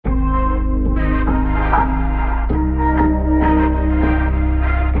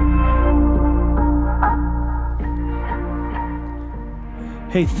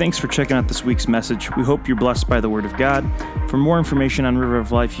Hey, thanks for checking out this week's message. We hope you're blessed by the Word of God. For more information on River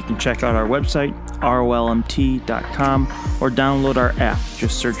of Life, you can check out our website, rolmt.com, or download our app.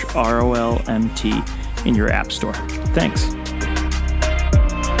 Just search ROLMT in your app store. Thanks.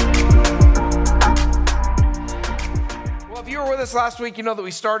 Well, if you were with us last week, you know that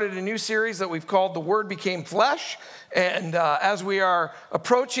we started a new series that we've called The Word Became Flesh. And as we are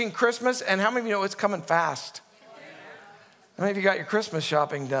approaching Christmas, and how many of you know it's coming fast? How many of you got your Christmas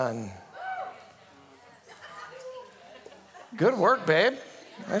shopping done? Good work, babe.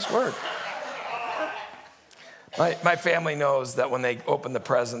 Nice work. My family knows that when they open the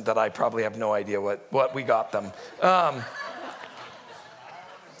present that I probably have no idea what we got them.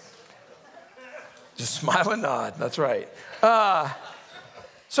 Just smile and nod. That's right.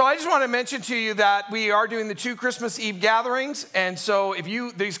 So I just want to mention to you that we are doing the 2 Christmas Eve gatherings. And so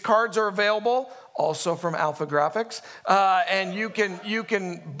these cards are available also from Alpha Graphics. And you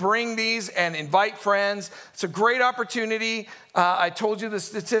can bring these and invite friends. It's a great opportunity. I told you the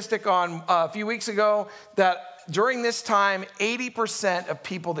statistic on a few weeks ago that during this time, 80% of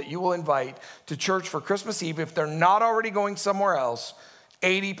people that you will invite to church for Christmas Eve, if they're not already going somewhere else,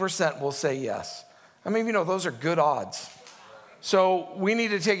 80% will say yes. I mean, you know, those are good odds. So we need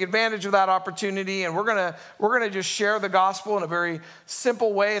to take advantage of that opportunity, and we're gonna just share the gospel in a very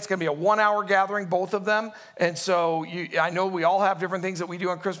simple way. It's gonna be a 1-hour gathering, both of them. And so I know we all have different things that we do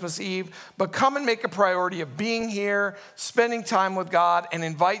on Christmas Eve, but come and make a priority of being here, spending time with God, and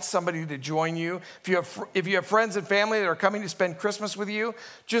invite somebody to join you. If you have friends and family that are coming to spend Christmas with you,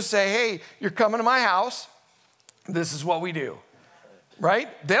 just say, hey, you're coming to my house. This is what we do. Right?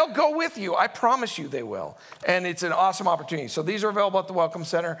 They'll go with you. I promise you they will. And it's an awesome opportunity. So these are available at the Welcome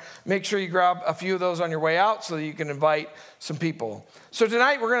Center. Make sure you grab a few of those on your way out so that you can invite some people. So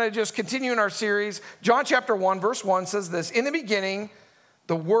tonight we're going to just continue in our series. John chapter 1, verse 1 says this: in the beginning,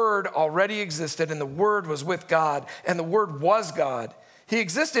 the Word already existed, and the Word was with God, and the Word was God. He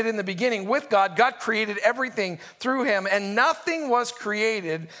existed in the beginning with God. God created everything through him, and nothing was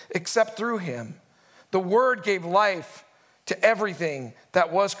created except through him. The Word gave life to everything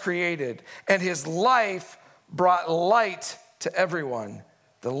that was created, and his life brought light to everyone.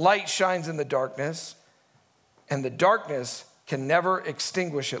 The light shines in the darkness, and the darkness can never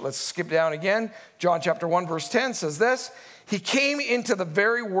extinguish it. Let's skip down again. John chapter 1, verse 10 says this: he came into the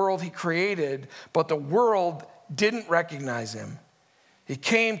very world he created, but the world didn't recognize him. He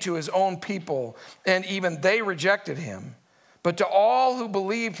came to his own people, and even they rejected him. But to all who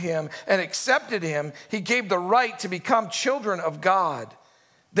believed him and accepted him, he gave the right to become children of God.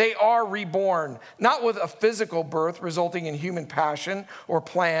 They are reborn, not with a physical birth resulting in human passion or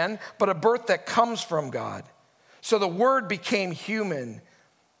plan, but a birth that comes from God. So the Word became human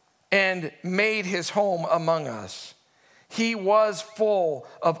and made his home among us. He was full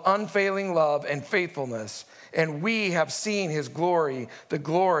of unfailing love and faithfulness, and we have seen his glory, the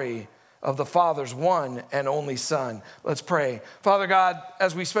glory of the Father's one and only Son. Let's pray. Father God,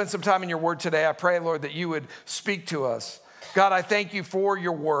 as we spend some time in your word today, I pray, Lord, that you would speak to us. God, I thank you for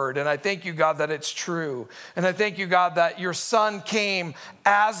your word, and I thank you, God, that it's true. And I thank you, God, that your Son came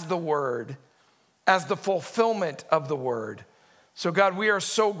as the word, as the fulfillment of the word. So God, we are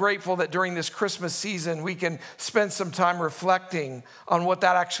so grateful that during this Christmas season, we can spend some time reflecting on what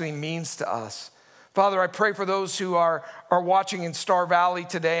that actually means to us. Father, I pray for those who are watching in Star Valley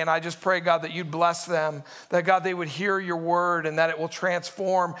today, and I just pray, God, that you'd bless them, that, God, they would hear your word and that it will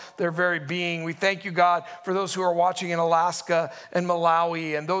transform their very being. We thank you, God, for those who are watching in Alaska and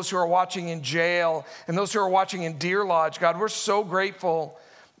Malawi, and those who are watching in jail, and those who are watching in Deer Lodge. God, we're so grateful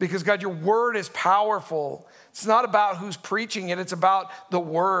because, God, your word is powerful. It's not about who's preaching it, it's about the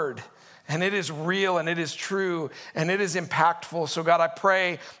word. And it is real, and it is true, and it is impactful. So God, I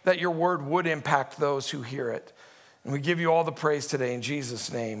pray that your word would impact those who hear it. And we give you all the praise today in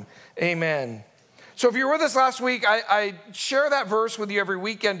Jesus' name. Amen. So if you were with us last week, I share that verse with you every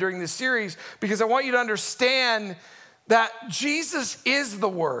weekend during this series because I want you to understand that Jesus is the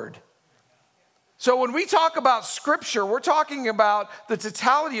Word. So when we talk about Scripture, we're talking about the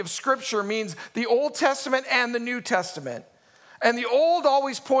totality of Scripture, means the Old Testament and the New Testament. And the old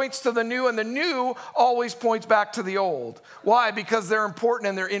always points to the new, and the new always points back to the old. Why? Because they're important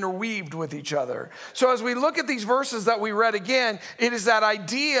and they're interweaved with each other. So as we look at these verses that we read again, it is that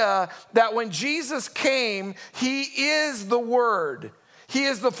idea that when Jesus came, he is the Word. He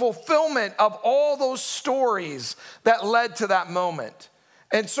is the fulfillment of all those stories that led to that moment.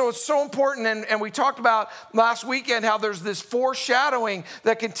 And so it's so important, and we talked about last weekend how there's this foreshadowing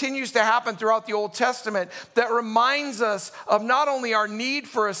that continues to happen throughout the Old Testament that reminds us of not only our need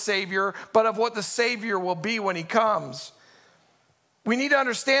for a Savior, but of what the Savior will be when he comes. We need to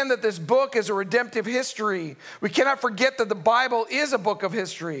understand that this book is a redemptive history. We cannot forget that the Bible is a book of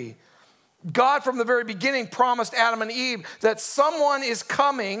history. God, from the very beginning, promised Adam and Eve that someone is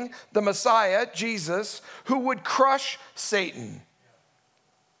coming, the Messiah, Jesus, who would crush Satan.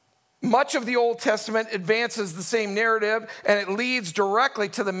 Much of the Old Testament advances the same narrative, and it leads directly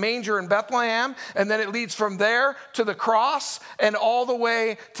to the manger in Bethlehem, and then it leads from there to the cross and all the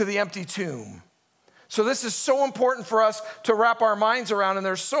way to the empty tomb. So this is so important for us to wrap our minds around, and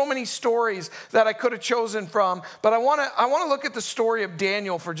there's so many stories that I could have chosen from, but I want to look at the story of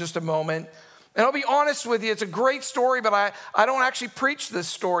Daniel for just a moment. And I'll be honest with you, it's a great story, but I don't actually preach this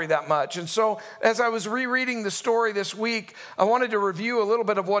story that much. And so as I was rereading the story this week, I wanted to review a little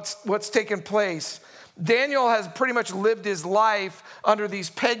bit of what's taken place. Daniel has pretty much lived his life under these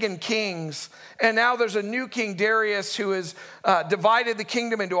pagan kings. And now there's a new king, Darius, who has divided the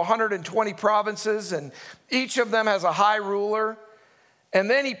kingdom into 120 provinces. And each of them has a high ruler. And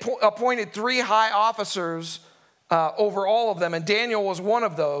then he appointed 3 high officers over all of them. And Daniel was one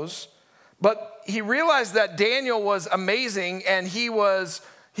of those. But he realized that Daniel was amazing, and he was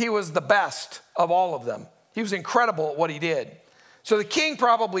the best of all of them. He was incredible at what he did. So the king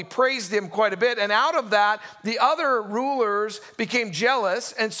probably praised him quite a bit. And out of that, the other rulers became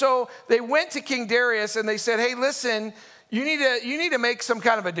jealous. And so they went to King Darius and they said, hey, listen, you need to make some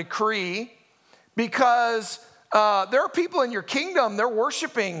kind of a decree, because there are people in your kingdom, they're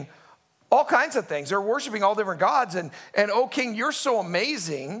worshiping all kinds of things. They're worshiping all different gods. And oh, king, you're so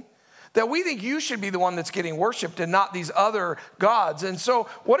amazing that we think you should be the one that's getting worshiped and not these other gods. And so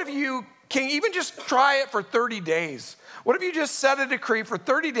what if you, king, even just try it for 30 days? What if you just set a decree for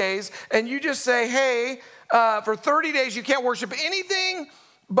 30 days and you just say, hey, for 30 days you can't worship anything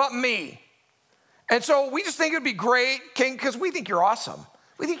but me. And so we just think it'd be great, king, because we think you're awesome.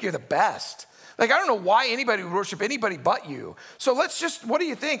 We think you're the best. Like, I don't know why anybody would worship anybody but you. So what do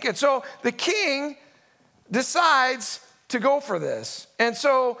you think? And so the king decides to go for this. And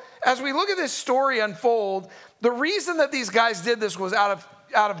so as we look at this story unfold, the reason that these guys did this was out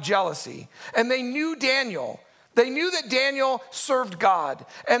of jealousy. And they knew Daniel. They knew that Daniel served God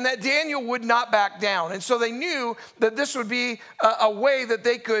and that Daniel would not back down. And so they knew that this would be a way that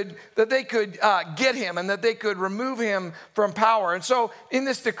they could get him and that they could remove him from power. And so in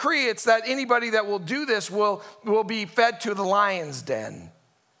this decree, it's that anybody that will do this will be fed to the lion's den.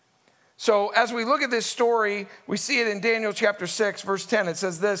 So as we look at this story, we see it in Daniel chapter 6, verse 10. It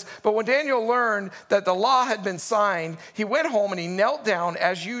says this, but when Daniel learned that the law had been signed, he went home and he knelt down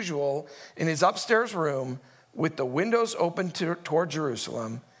as usual in his upstairs room with the windows open toward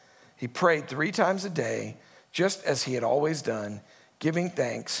Jerusalem. He prayed 3 times a day, just as he had always done, giving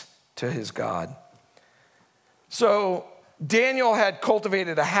thanks to his God. So Daniel had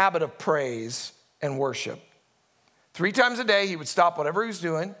cultivated a habit of praise and worship. 3 times a day, he would stop whatever he was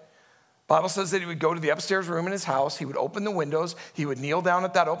doing. Bible says that he would go to the upstairs room in his house. He would open the windows. He would kneel down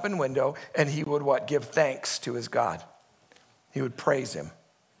at that open window, and he would what? Give thanks to his God. He would praise him.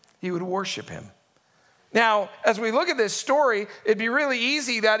 He would worship him. Now, as we look at this story, it'd be really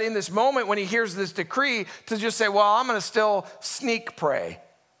easy that in this moment when he hears this decree to just say, well, I'm going to still sneak pray,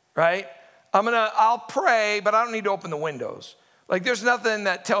 right? I'll pray, but I don't need to open the windows. Like, there's nothing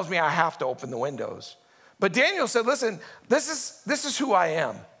that tells me I have to open the windows. But Daniel said, listen, this is who I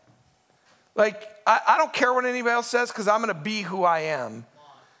am. Like, I don't care what anybody else says, because I'm going to be who I am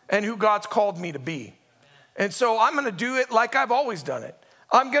and who God's called me to be. And so I'm going to do it like I've always done it.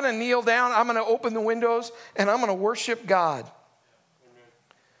 I'm going to kneel down, I'm going to open the windows, and I'm going to worship God.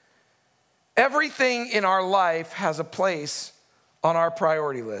 Everything in our life has a place on our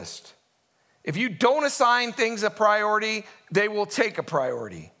priority list. If you don't assign things a priority, they will take a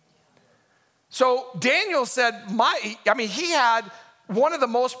priority. So Daniel said, he had one of the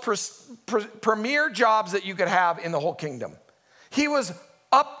most premier jobs that you could have in the whole kingdom. He was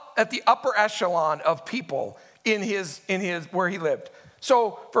up at the upper echelon of people in his where he lived.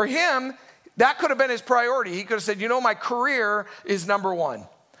 So for him, that could have been his priority. He could have said, my career is number one.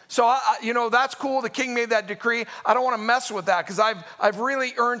 So, that's cool. The king made that decree. I don't want to mess with that, because I've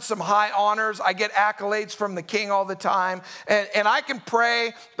really earned some high honors. I get accolades from the king all the time. And I can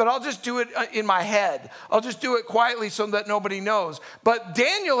pray, but I'll just do it in my head. I'll just do it quietly so that nobody knows. But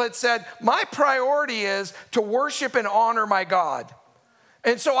Daniel had said, my priority is to worship and honor my God.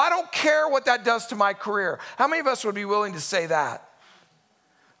 And so I don't care what that does to my career. How many of us would be willing to say that?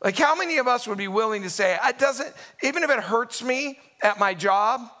 Like, how many of us would be willing to say, even if it hurts me at my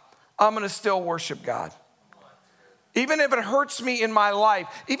job, I'm going to still worship God. Even if it hurts me in my life,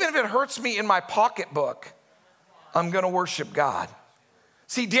 even if it hurts me in my pocketbook, I'm going to worship God.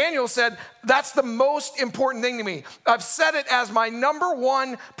 See, Daniel said, that's the most important thing to me. I've set it as my number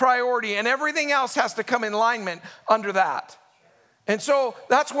one priority, and everything else has to come in alignment under that. And so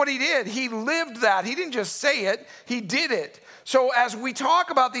that's what he did. He lived that. He didn't just say it, he did it. So as we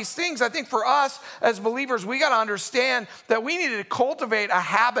talk about these things, I think for us as believers, we got to understand that we need to cultivate a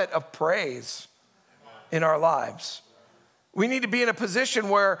habit of praise in our lives. We need to be in a position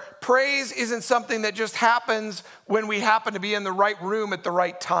where praise isn't something that just happens when we happen to be in the right room at the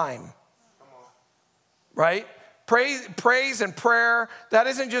right time. Right? Praise and prayer, that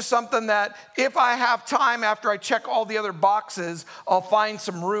isn't just something that if I have time after I check all the other boxes, I'll find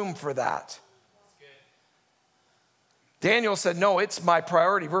some room for that. Daniel said, no, it's my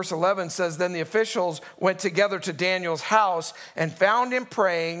priority. Verse 11 says, then the officials went together to Daniel's house and found him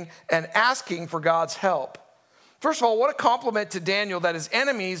praying and asking for God's help. First of all, what a compliment to Daniel that his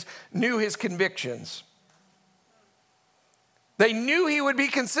enemies knew his convictions. They knew he would be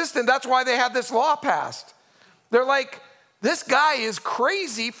consistent. That's why they had this law passed. They're like, this guy is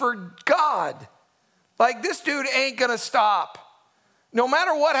crazy for God. Like, this dude ain't gonna stop. No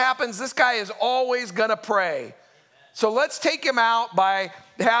matter what happens, this guy is always gonna pray. So let's take him out by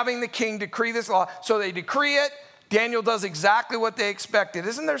having the king decree this law. So they decree it. Daniel does exactly what they expected.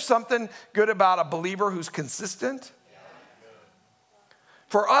 Isn't there something good about a believer who's consistent?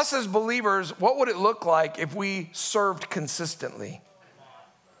 For us as believers, what would it look like if we served consistently?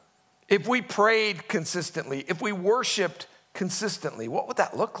 If we prayed consistently? If we worshiped consistently? What would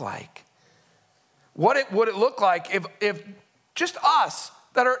that look like? Would it look like if just us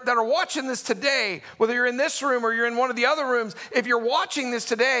that are watching this today, whether you're in this room or you're in one of the other rooms, if you're watching this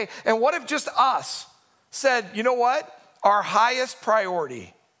today, and what if just us said, you know what? Our highest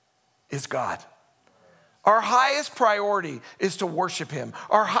priority is God. Our highest priority is to worship him.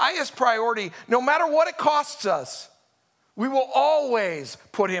 Our highest priority, no matter what it costs us, we will always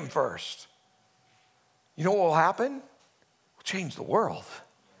put him first. You know what will happen? We'll change the world.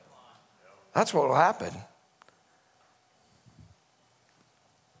 That's what will happen.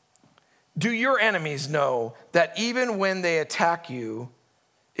 Do your enemies know that even when they attack you,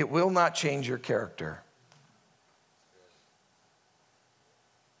 it will not change your character?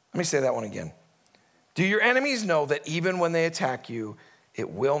 Let me say that one again. Do your enemies know that even when they attack you, it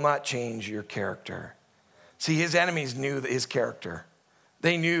will not change your character? See, his enemies knew his character.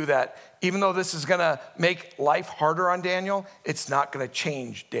 They knew that even though this is going to make life harder on Daniel, it's not going to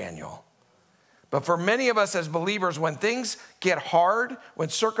change Daniel. But for many of us as believers, when things get hard, when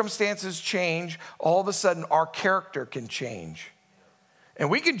circumstances change, all of a sudden our character can change. And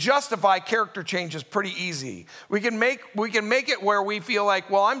we can justify character changes pretty easy. We can make it where we feel like,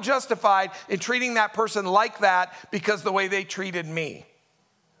 well, I'm justified in treating that person like that because the way they treated me.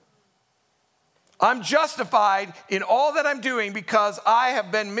 I'm justified in all that I'm doing because I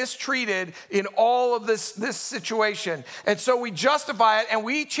have been mistreated in all of this situation. And so we justify it and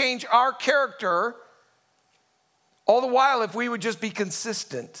we change our character, all the while if we would just be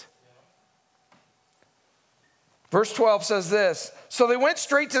consistent. Verse 12 says this, so they went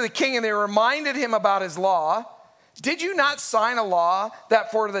straight to the king and they reminded him about his law. Did you not sign a law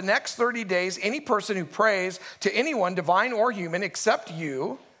that for the next 30 days, any person who prays to anyone, divine or human, except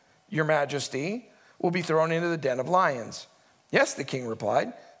you, your majesty, will be thrown into the den of lions? Yes, the king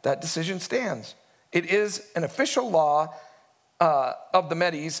replied, that decision stands. It is an official law of the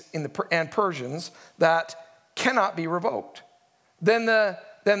Medes and Persians that cannot be revoked. Then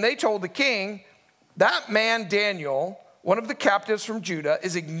they told the king, that man Daniel, one of the captives from Judah,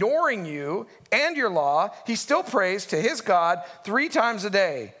 is ignoring you and your law. He still prays to his God 3 times a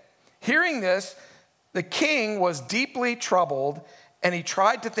day. Hearing this, the king was deeply troubled, and he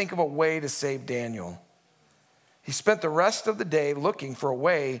tried to think of a way to save Daniel. He spent the rest of the day looking for a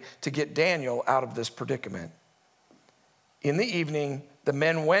way to get Daniel out of this predicament. In the evening, the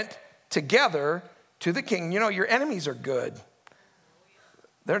men went together to the king. You know, your enemies are good.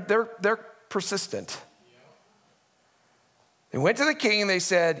 They're persistent. They went to the king and they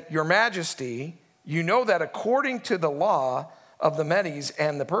said, your majesty, you know that according to the law of the Medes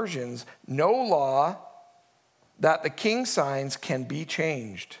and the Persians, no law that the king signs can be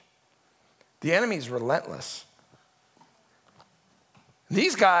changed. The enemy's relentless.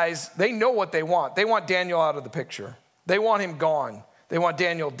 These guys, they know what they want. They want Daniel out of the picture. They want him gone. They want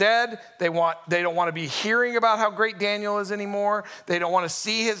Daniel dead. They don't want to be hearing about how great Daniel is anymore. They don't want to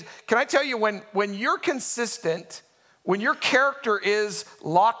see his. Can I tell you, when you're consistent, when your character is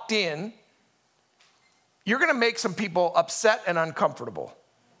locked in, you're going to make some people upset and uncomfortable.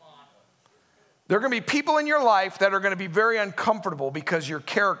 There are going to be people in your life that are going to be very uncomfortable because your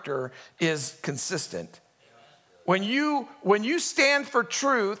character is consistent. When you stand for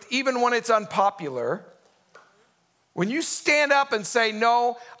truth, even when it's unpopular, when you stand up and say,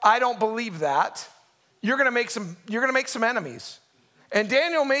 no, I don't believe that, you're gonna make some enemies. And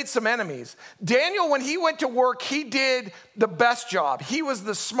Daniel made some enemies. Daniel, when he went to work, he did the best job. He was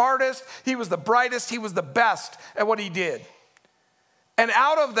the smartest, he was the brightest, he was the best at what he did. And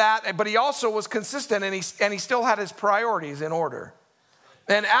out of that, but he also was consistent, and he still had his priorities in order.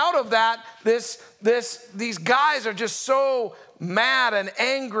 And out of that, these guys are just so mad and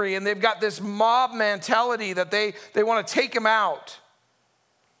angry, and they've got this mob mentality that they want to take him out.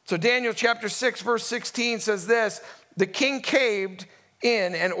 So Daniel chapter 6, verse 16 says this: the king caved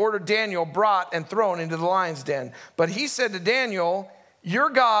in and ordered Daniel brought and thrown into the lion's den. But he said to Daniel, your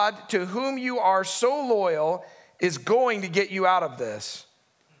God, to whom you are so loyal, is going to get you out of this.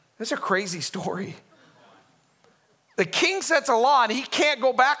 That's a crazy story. The king sets a law and he can't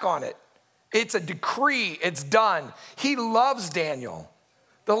go back on it. It's a decree, it's done. He loves Daniel.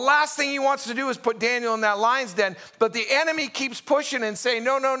 The last thing he wants to do is put Daniel in that lion's den, but the enemy keeps pushing and saying,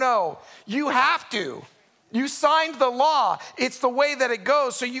 no, you have to. You signed the law. It's the way that it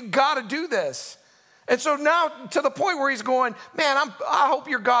goes, so you got to do this. And so now to the point where he's going, man, I hope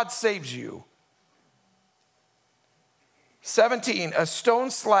your God saves you. 17, a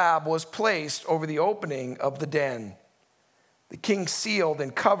stone slab was placed over the opening of the den. The king sealed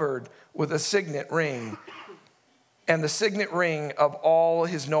and covered with a signet ring and the signet ring of all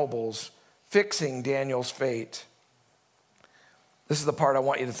his nobles, fixing Daniel's fate. This is the part I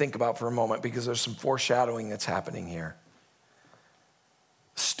want you to think about for a moment, because there's some foreshadowing that's happening here.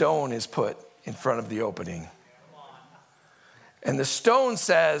 Stone is put in front of the opening. And the stone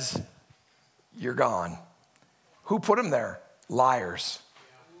says, you're gone. Who put him there? Liars.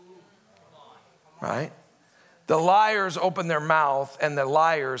 Right? The liars open their mouth, and the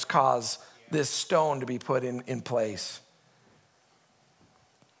liars cause this stone to be put in place.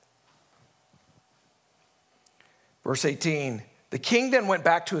 Verse 18, the king then went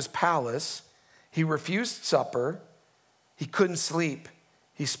back to his palace. He refused supper. He couldn't sleep.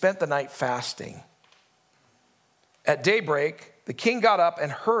 He spent the night fasting. At daybreak, the king got up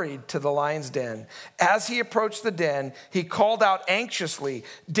and hurried to the lion's den. As he approached the den, he called out anxiously,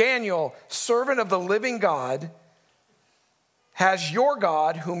 Daniel, servant of the living God, has your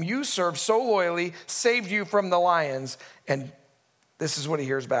God, whom you serve so loyally, saved you from the lions? And this is what he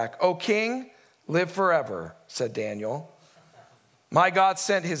hears back. O king, live forever, said Daniel. My God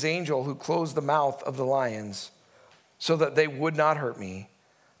sent his angel who closed the mouth of the lions so that they would not hurt me.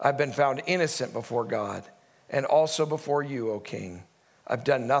 I've been found innocent before God and also before you, O king. I've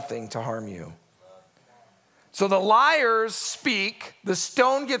done nothing to harm you. So the liars speak, the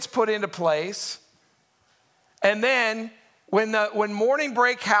stone gets put into place, and then when morning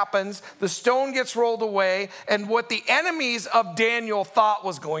break happens, the stone gets rolled away, and what the enemies of Daniel thought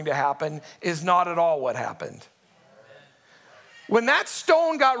was going to happen is not at all what happened. When that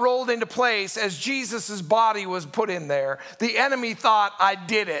stone got rolled into place as Jesus' body was put in there, the enemy thought, I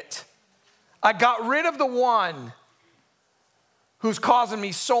did it. I got rid of the one who's causing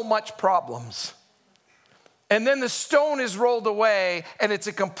me so much problems. And then the stone is rolled away, and it's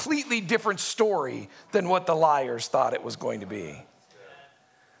a completely different story than what the liars thought it was going to be.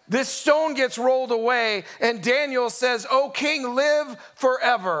 This stone gets rolled away, and Daniel says, O king, live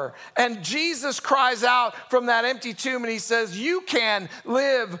forever. And Jesus cries out from that empty tomb, and he says, you can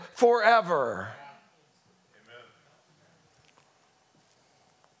live forever. Amen.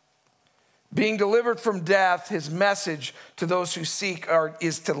 Being delivered from death, his message to those who seek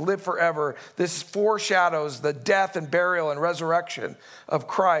is to live forever. This foreshadows the death and burial and resurrection of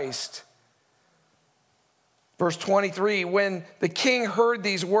Christ. Verse 23, when the king heard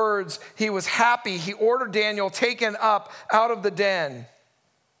these words, he was happy. He ordered Daniel taken up out of the den.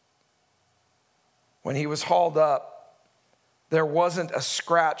 When he was hauled up, there wasn't a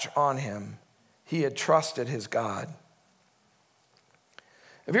scratch on him. He had trusted his God.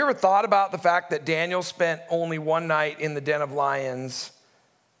 Have you ever thought about the fact that Daniel spent only one night in the den of lions,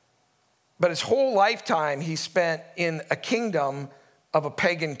 but his whole lifetime he spent in a kingdom of a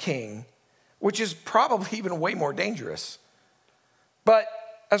pagan king, which is probably even way more dangerous. But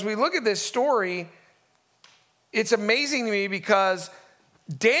as we look at this story, it's amazing to me because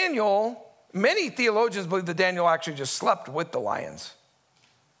Daniel, many theologians believe that Daniel actually just slept with the lions.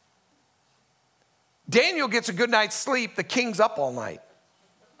 Daniel gets a good night's sleep, the king's up all night.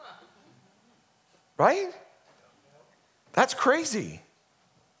 Right? That's crazy.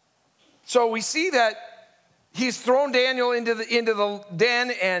 So we see that he's thrown Daniel into the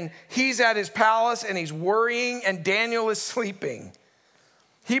den, and he's at his palace, and he's worrying, and Daniel is sleeping.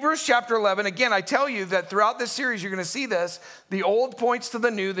 Hebrews chapter 11, again, I tell you that throughout this series, you're going to see this. The old points to the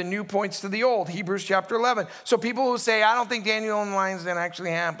new points to the old. Hebrews chapter 11. So people who say, I don't think Daniel and the lion's den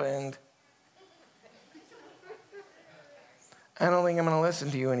actually happened. I don't think I'm going to listen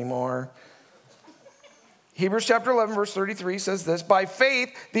to you anymore. Hebrews chapter 11, verse 33 says this, by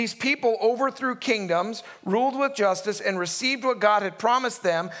faith, these people overthrew kingdoms, ruled with justice, and received what God had promised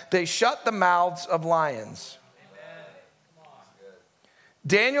them. They shut the mouths of lions.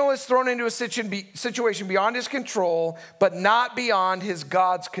 Daniel is thrown into a situation beyond his control, but not beyond his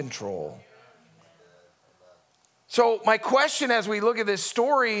God's control. So my question as we look at this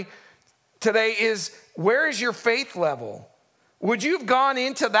story today is, where is your faith level? Would you have gone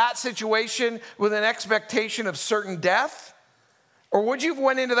into that situation with an expectation of certain death? Or would you have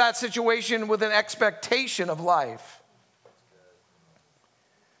went into that situation with an expectation of life?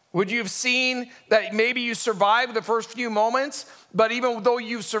 Would you have seen that maybe you survived the first few moments, but even though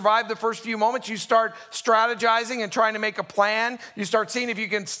you've survived the first few moments, you start strategizing and trying to make a plan. You start seeing if you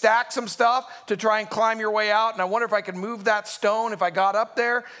can stack some stuff to try and climb your way out. And I wonder if I could move that stone if I got up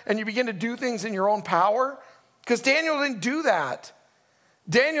there. And you begin to do things in your own power. Because Daniel didn't do that.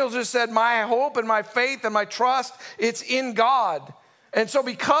 Daniel just said, my hope and my faith and my trust, it's in God. And so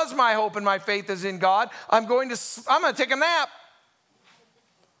because my hope and my faith is in God, I'm going to take a nap.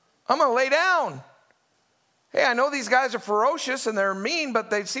 I'm going to lay down. Hey, I know these guys are ferocious and they're mean, but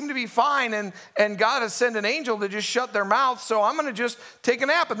they seem to be fine. And God has sent an angel to just shut their mouths. So I'm going to just take a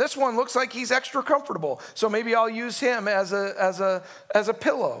nap. And this one looks like he's extra comfortable. So maybe I'll use him as a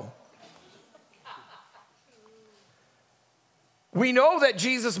pillow. We know that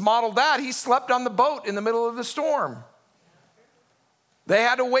Jesus modeled that. He slept on the boat in the middle of the storm. They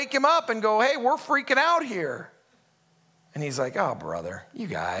had to wake him up and go, hey, we're freaking out here. And he's like, oh, brother, you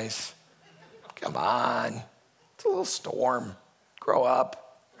guys, come on. It's a little storm. Grow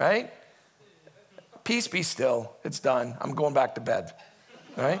up, right? Peace, be still. It's done. I'm going back to bed,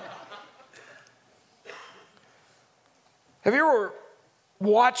 right? Have you ever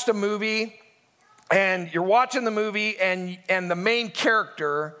watched a movie and you're watching the movie and the main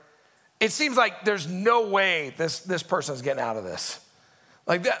character, it seems like there's no way this person's getting out of this.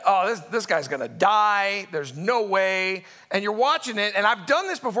 Like, this guy's gonna die. There's no way. And you're watching it, and I've done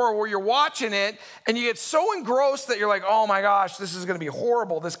this before where you're watching it, and you get so engrossed that you're like, oh my gosh, this is gonna be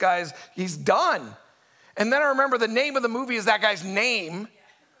horrible. He's done. And then I remember the name of the movie is that guy's name,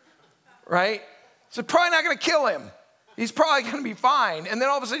 right? So probably not gonna kill him. He's probably gonna be fine. And then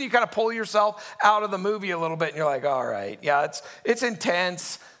all of a sudden you kind of pull yourself out of the movie a little bit, and you're like, all right, yeah, it's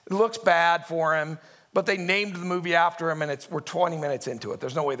intense. It looks bad for him. But they named the movie after him, and we're 20 minutes into it.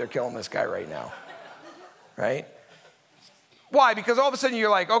 There's no way they're killing this guy right now, right? Why? Because all of a sudden you're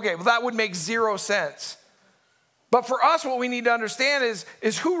like, okay, well, that would make zero sense. But for us, what we need to understand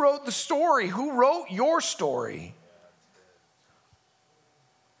is who wrote the story? Who wrote your story?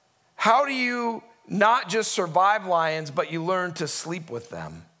 How do you not just survive lions, but you learn to sleep with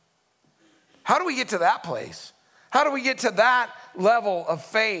them? How do we get to that place? How do we get to that level of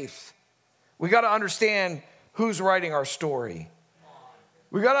faith? We got to understand who's writing our story.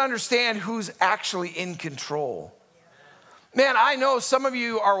 We got to understand who's actually in control. Man, I know some of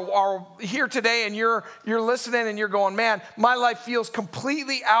you are here today and you're listening and you're going, man, my life feels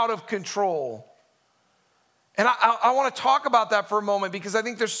completely out of control. And I want to talk about that for a moment because I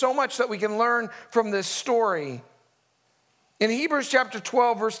think there's so much that we can learn from this story. In Hebrews chapter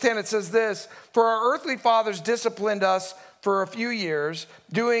 12, verse 10, it says this, for our earthly fathers disciplined us for a few years,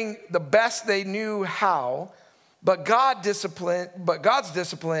 doing the best they knew how, but God's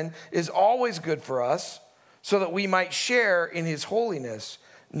discipline is always good for us, so that we might share in his holiness.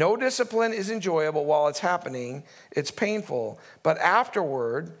 No discipline is enjoyable while it's happening. It's painful. But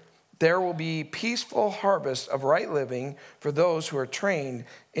afterward, there will be peaceful harvest of right living for those who are trained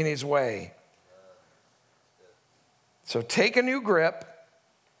in his way. So take a new grip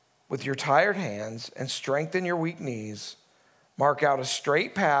with your tired hands and strengthen your weak knees. Mark out a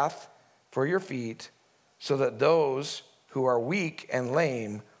straight path for your feet so that those who are weak and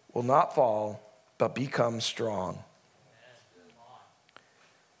lame will not fall, but become strong.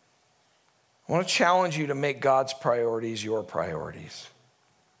 I want to challenge you to make God's priorities your priorities.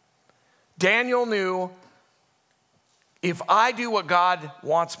 Daniel knew if I do what God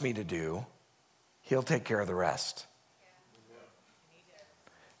wants me to do, he'll take care of the rest.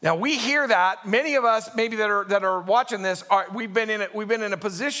 Now we hear that. Many of us, maybe that are watching this, we've been in a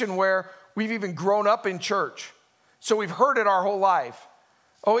position where we've even grown up in church, so we've heard it our whole life.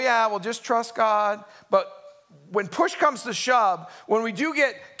 Oh yeah, well just trust God. But when push comes to shove, when we do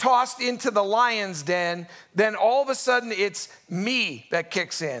get tossed into the lion's den, then all of a sudden it's me that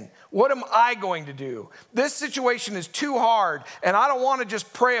kicks in. What am I going to do? This situation is too hard, and I don't want to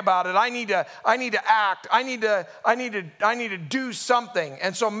just pray about it. I need to act. I need to do something.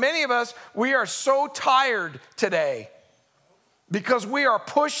 And so many of us, we are so tired today because we are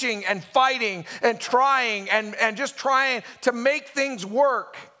pushing and fighting and trying and just trying to make things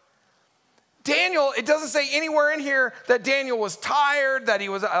work. Daniel, it doesn't say anywhere in here that Daniel was tired, that he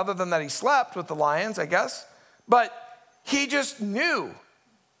was, other than that he slept with the lions, I guess. But he just knew.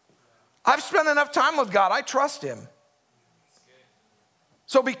 I've spent enough time with God. I trust him.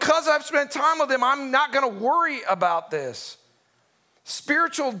 So because I've spent time with him, I'm not going to worry about this.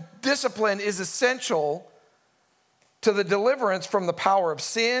 Spiritual discipline is essential to the deliverance from the power of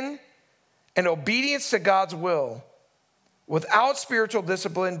sin and obedience to God's will. Without spiritual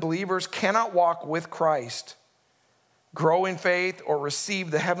discipline, believers cannot walk with Christ, grow in faith, or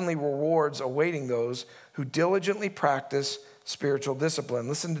receive the heavenly rewards awaiting those who diligently practice spiritual discipline.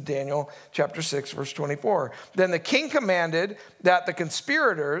 Listen to Daniel chapter 6, verse 24. Then the king commanded that the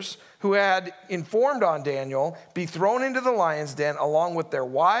conspirators who had informed on Daniel be thrown into the lion's den along with their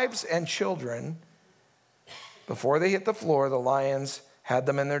wives and children. Before they hit the floor, the lions had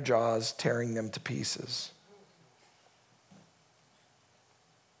them in their jaws, tearing them to pieces.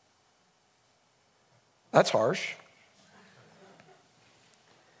 That's harsh.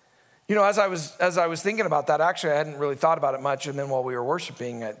 You know, as I was thinking about that, actually I hadn't really thought about it much, and then while we were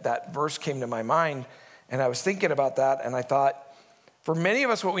worshiping, that verse came to my mind, and I was thinking about that, and I thought, for many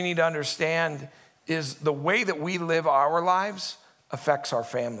of us, what we need to understand is the way that we live our lives affects our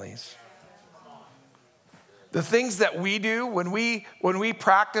families. The things that we do when we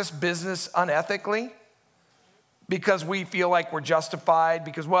practice business unethically, because we feel like we're justified,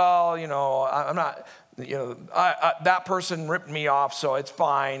 because, well, you know, I'm not, you know, that person ripped me off, so it's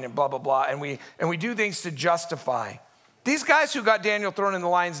fine, and blah, blah, blah. And we do things to justify. These guys who got Daniel thrown in the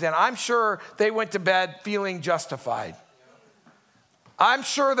lion's den, I'm sure they went to bed feeling justified. I'm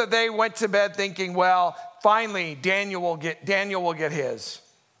sure that they went to bed thinking, well, finally, Daniel will get his.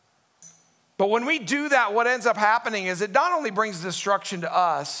 But when we do that, what ends up happening is it not only brings destruction to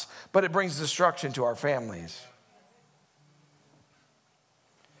us, but it brings destruction to our families.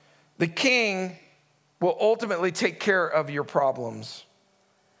 The king will ultimately take care of your problems.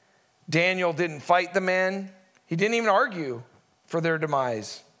 Daniel didn't fight the men. He didn't even argue for their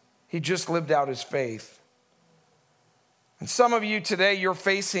demise. He just lived out his faith. And some of you today, you're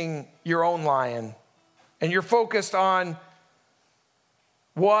facing your own lion, and you're focused on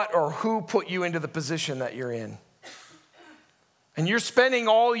what or who put you into the position that you're in. And you're spending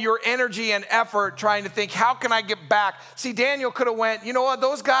all your energy and effort trying to think, how can I get back? See, Daniel could have went, you know what,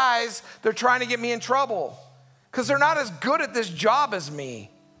 those guys, they're trying to get me in trouble because they're not as good at this job as me.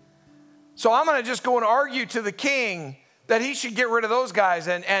 So I'm going to just go and argue to the king that he should get rid of those guys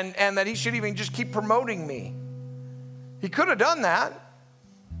and that he should even just keep promoting me. He could have done that,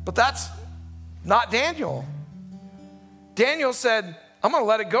 but that's not Daniel. Daniel said, I'm going to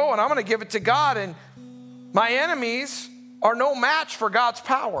let it go and I'm going to give it to God, and my enemies are no match for God's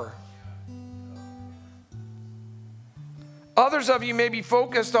power. Others of you may be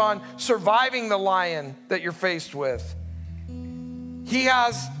focused on surviving the lion that you're faced with. He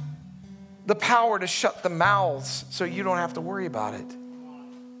has the power to shut the mouths so you don't have to worry about it.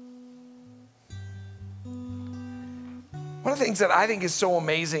 One of the things that I think is so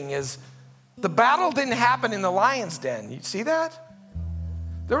amazing is the battle didn't happen in the lion's den. You see that?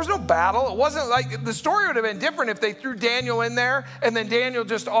 There was no battle. It wasn't like, the story would have been different if they threw Daniel in there and then Daniel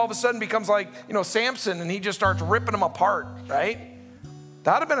just all of a sudden becomes like, you know, Samson, and he just starts ripping them apart, right?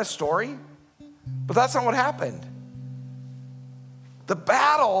 That would have been a story, but that's not what happened. The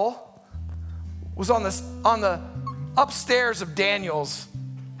battle was on the upstairs of Daniel's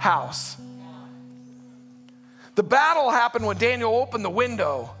house. The battle happened when Daniel opened the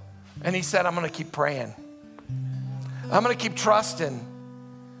window and he said, I'm going to keep praying. I'm going to keep trusting.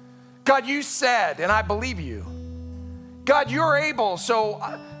 God, you said, and I believe you. God, you're able, so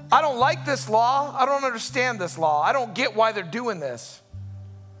I don't like this law. I don't understand this law. I don't get why they're doing this.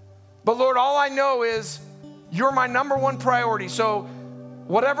 But Lord, all I know is you're my number one priority. So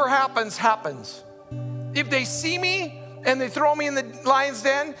whatever happens, happens. If they see me and they throw me in the lion's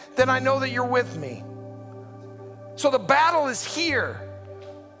den, then I know that you're with me. So the battle is here.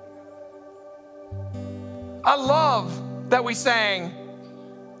 I love that we sang,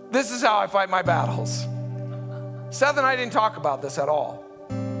 this is how I fight my battles. Seth and I didn't talk about this at all.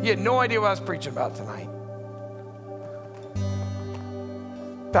 You had no idea what I was preaching about tonight.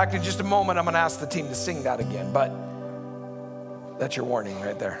 In fact, in just a moment, I'm going to ask the team to sing that again, but that's your warning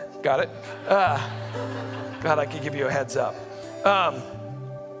right there. Got it? God, I could give you a heads up.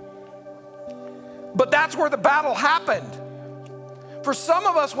 But that's where the battle happened. For some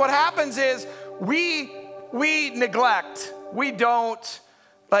of us, what happens is we neglect. We don't.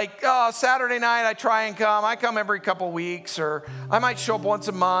 Like, Saturday night, I try and come. I come every couple weeks, or I might show up once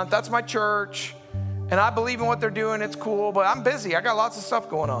a month. That's my church. And I believe in what they're doing. It's cool, but I'm busy. I got lots of stuff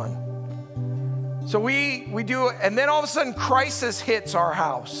going on. So we do it, and then all of a sudden, crisis hits our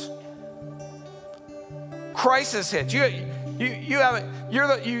house. Crisis hits.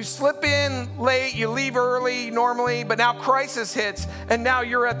 You slip in late, you leave early normally, but now crisis hits, and now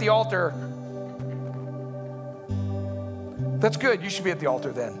you're at the altar. That's good. You should be at the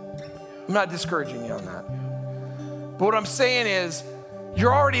altar then. I'm not discouraging you on that. But what I'm saying is,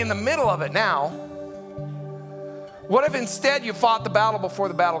 you're already in the middle of it now. What if instead you fought the battle before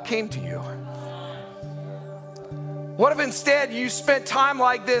the battle came to you? What if instead you spent time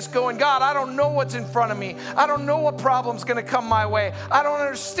like this going, God, I don't know what's in front of me. I don't know what problem's going to come my way. I don't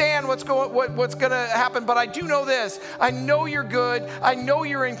understand what's going to happen, but I do know this. I know you're good. I know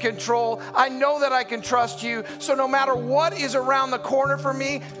you're in control. I know that I can trust you. So no matter what is around the corner for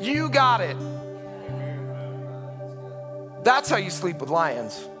me, you got it. That's how you sleep with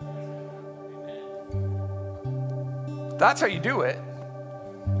lions. That's how you do it.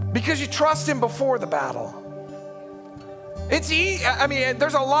 Because you trust him before the battle. It's easy. I mean,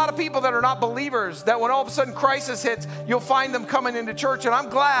 there's a lot of people that are not believers that when all of a sudden crisis hits, you'll find them coming into church. And I'm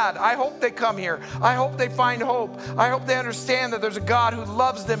glad. I hope they come here. I hope they find hope. I hope they understand that there's a God who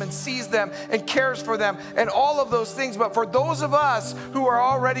loves them and sees them and cares for them and all of those things. But for those of us who are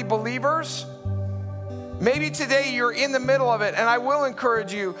already believers, maybe today you're in the middle of it, and I will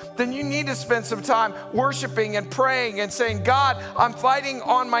encourage you, then you need to spend some time worshiping and praying and saying, God, I'm fighting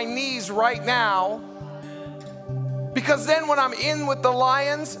on my knees right now. Because then when I'm in with the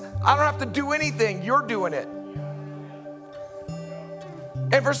lions, I don't have to do anything. You're doing it.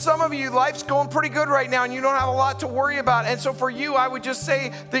 And for some of you, life's going pretty good right now and you don't have a lot to worry about. And so for you, I would just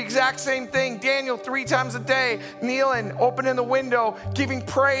say the exact same thing. Daniel 3 times a day, kneeling, opening the window, giving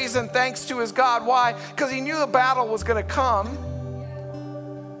praise and thanks to his God. Why? Because he knew the battle was going to come.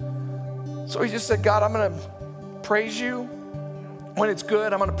 So he just said, God, I'm going to praise you when it's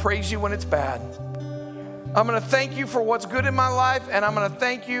good. I'm going to praise you when it's bad. I'm going to thank you for what's good in my life, and I'm going to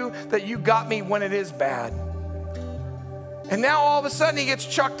thank you that you got me when it is bad. And now all of a sudden he gets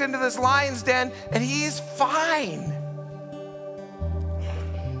chucked into this lion's den, and he's fine.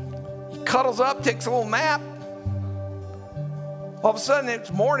 He cuddles up, takes a little nap. All of a sudden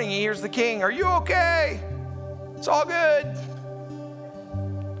it's morning, he hears the king, are you okay? It's all good.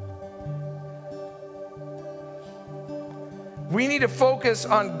 We need to focus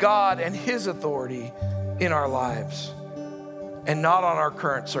on God and his authority in our lives and not on our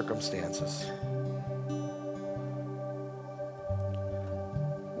current circumstances.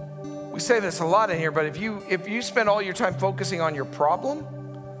 We say this a lot in here, but if you spend all your time focusing on your problem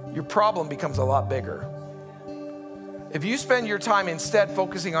becomes a lot bigger. If you spend your time instead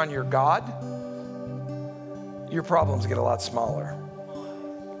focusing on your God, your problems get a lot smaller.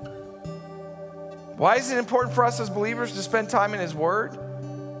 Why is it important for us as believers to spend time in his word?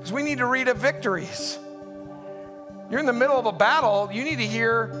 Because we need to read of victories. You're in the middle of a battle, you need to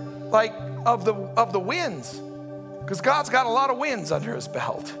hear like of the wins. Because God's got a lot of wins under his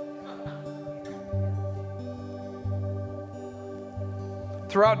belt.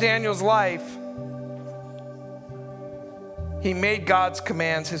 Throughout Daniel's life, he made God's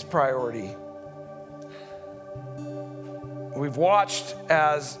commands his priority. We've watched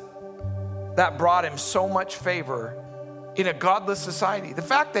as that brought him so much favor in a godless society. The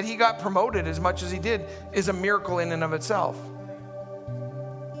fact that he got promoted as much as he did is a miracle in and of itself.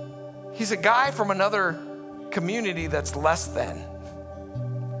 He's a guy from another community that's less than.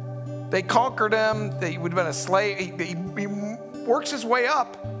 They conquered him. He would have been a slave. He works his way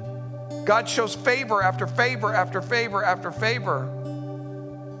up. God shows favor after favor after favor after favor.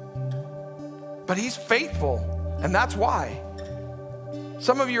 But he's faithful, and that's why.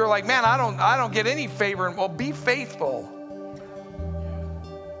 Some of you are like, man, I don't get any favor. Well, be faithful.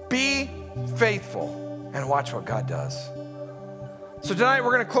 Be faithful and watch what God does. So tonight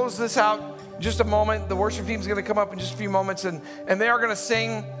we're going to close this out in just a moment. The worship team is going to come up in just a few moments, and they are going to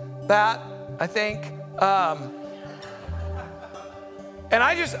sing that, I think. And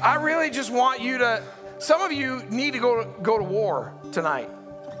I really just want you to, some of you need to go to war tonight.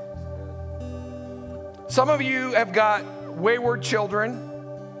 Some of you have got wayward children,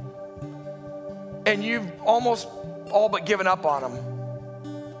 and you've almost all but given up on them.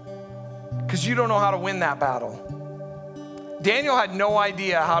 because you don't know how to win that battle. Daniel had no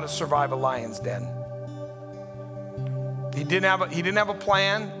idea how to survive a lion's den. He didn't have a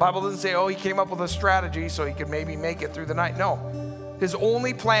plan. The Bible doesn't say, he came up with a strategy so he could maybe make it through the night. No, his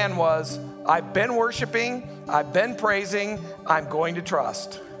only plan was, I've been worshiping, I've been praising, I'm going to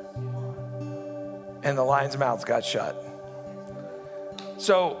trust. And the lion's mouths got shut.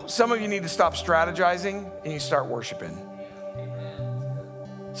 So some of you need to stop strategizing and you start worshiping.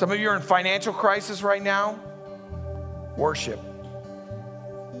 Some of you are in financial crisis right now. Worship.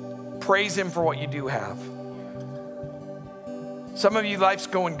 Praise him for what you do have. Some of you, life's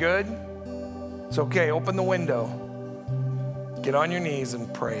going good. It's okay, open the window. Get on your knees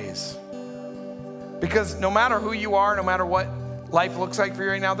and praise. Because no matter who you are, no matter what life looks like for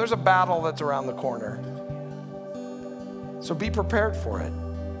you right now, there's a battle that's around the corner. So be prepared for it.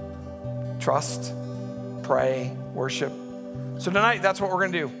 Trust, pray, worship. So tonight, that's what we're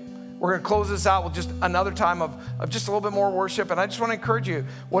going to do. We're going to close this out with just another time of just a little bit more worship. And I just want to encourage you,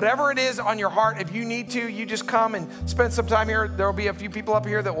 whatever it is on your heart, if you need to, you just come and spend some time here. There will be a few people up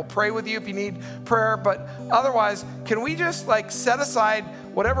here that will pray with you if you need prayer. But otherwise, can we just set aside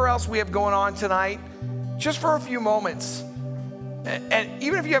whatever else we have going on tonight just for a few moments? And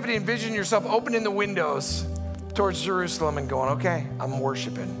even if you have to envision yourself opening the windows towards Jerusalem and going, okay, I'm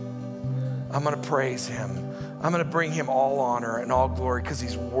worshiping. I'm going to praise him. I'm going to bring him all honor and all glory because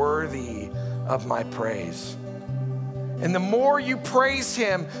he's worthy of my praise. And the more you praise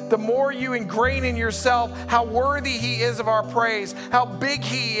him, the more you ingrain in yourself how worthy he is of our praise, how big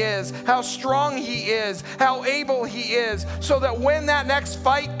he is, how strong he is, how able he is, so that when that next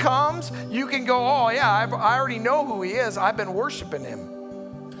fight comes, you can go, I already know who he is. I've been worshiping him.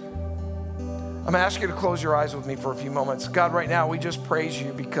 I'm going to ask you to close your eyes with me for a few moments. God, right now, we just praise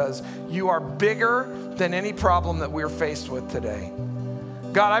you because you are bigger than any problem that we're faced with today.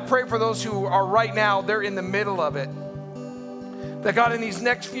 God, I pray for those who are right now, they're in the middle of it. That God, in these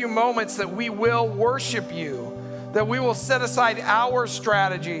next few moments, that we will worship you, that we will set aside our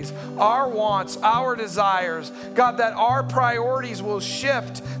strategies, our wants, our desires. God, that our priorities will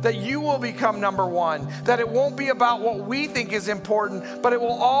shift, that you will become number one, that it won't be about what we think is important, but it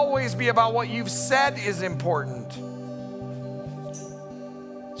will always be about what you've said is important.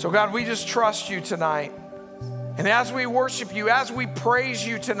 So God, we just trust you tonight. And as we worship you, as we praise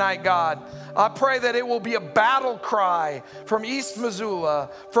you tonight, God, I pray that it will be a battle cry from East Missoula,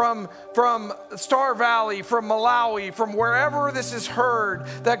 from Star Valley, from Malawi, from wherever this is heard,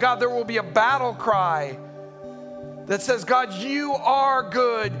 that God, there will be a battle cry that says, God, you are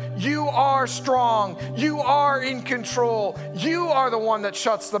good, you are strong, you are in control, you are the one that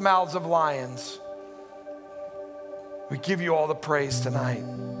shuts the mouths of lions. We give you all the praise tonight.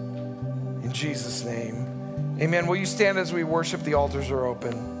 In Jesus' name, amen. Will you stand as we worship? The altars are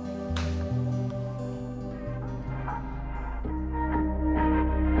open.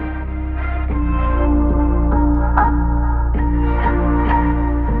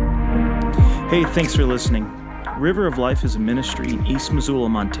 Hey, thanks for listening. River of Life is a ministry in East Missoula,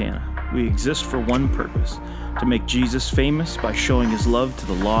 Montana. We exist for one purpose, to make Jesus famous by showing his love to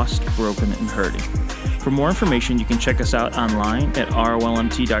the lost, broken, and hurting. For more information, you can check us out online at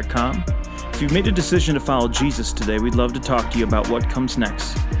rolmt.com. If you've made a decision to follow Jesus today, we'd love to talk to you about what comes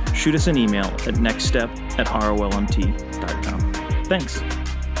next. Shoot us an email at nextstep@rolmt.com. Thanks.